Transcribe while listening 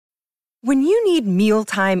When you need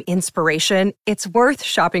mealtime inspiration, it's worth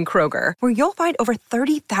shopping Kroger, where you'll find over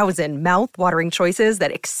 30,000 mouth-watering choices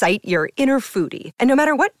that excite your inner foodie. And no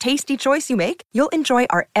matter what tasty choice you make, you'll enjoy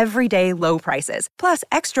our everyday low prices, plus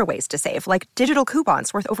extra ways to save, like digital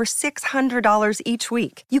coupons worth over $600 each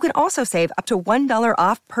week. You can also save up to $1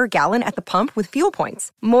 off per gallon at the pump with fuel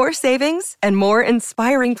points. More savings and more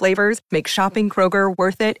inspiring flavors make shopping Kroger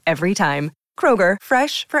worth it every time. Kroger,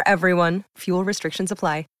 fresh for everyone. Fuel restrictions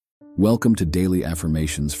apply. Welcome to Daily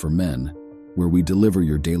Affirmations for Men, where we deliver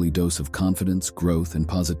your daily dose of confidence, growth, and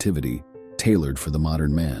positivity tailored for the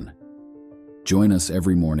modern man. Join us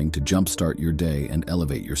every morning to jumpstart your day and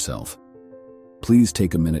elevate yourself. Please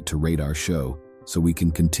take a minute to rate our show so we can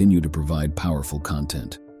continue to provide powerful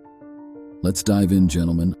content. Let's dive in,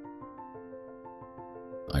 gentlemen.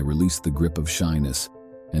 I release the grip of shyness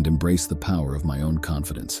and embrace the power of my own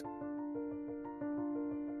confidence.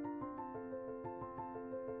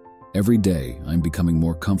 Every day, I'm becoming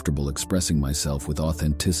more comfortable expressing myself with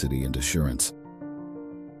authenticity and assurance.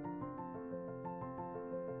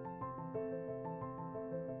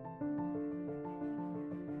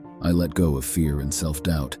 I let go of fear and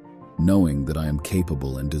self-doubt, knowing that I am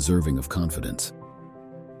capable and deserving of confidence.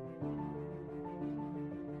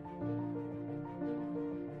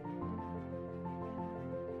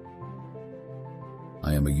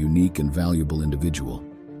 I am a unique and valuable individual,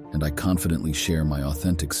 and I confidently share my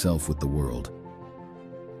authentic self with the world.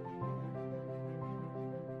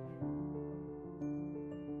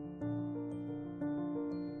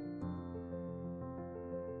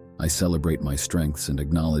 I celebrate my strengths and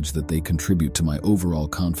acknowledge that they contribute to my overall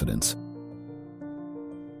confidence.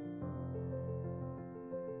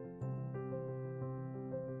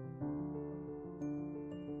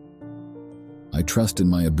 I trust in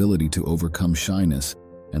my ability to overcome shyness,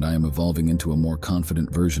 and I am evolving into a more confident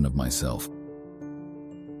version of myself.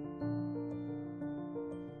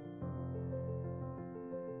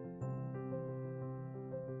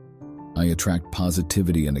 I attract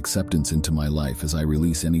positivity and acceptance into my life as I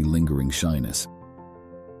release any lingering shyness.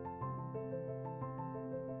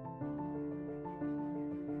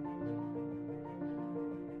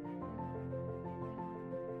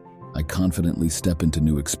 I confidently step into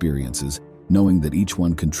new experiences, knowing that each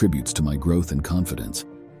one contributes to my growth and confidence.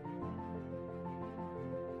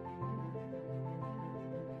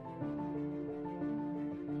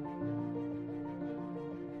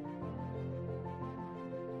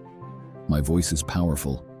 My voice is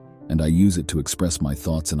powerful, and I use it to express my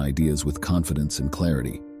thoughts and ideas with confidence and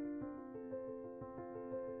clarity.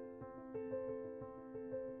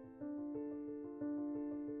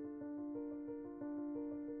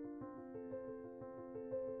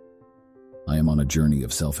 I am on a journey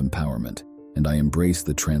of self-empowerment, and I embrace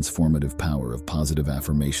the transformative power of positive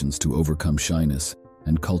affirmations to overcome shyness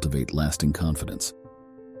and cultivate lasting confidence.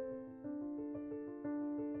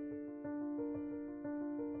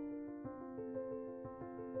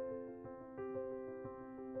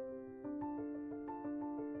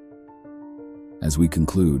 As we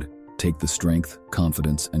conclude, take the strength,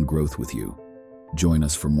 confidence, and growth with you. Join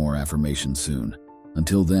us for more affirmations soon.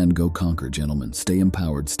 Until then, go conquer, gentlemen. Stay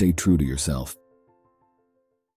empowered, stay true to yourself.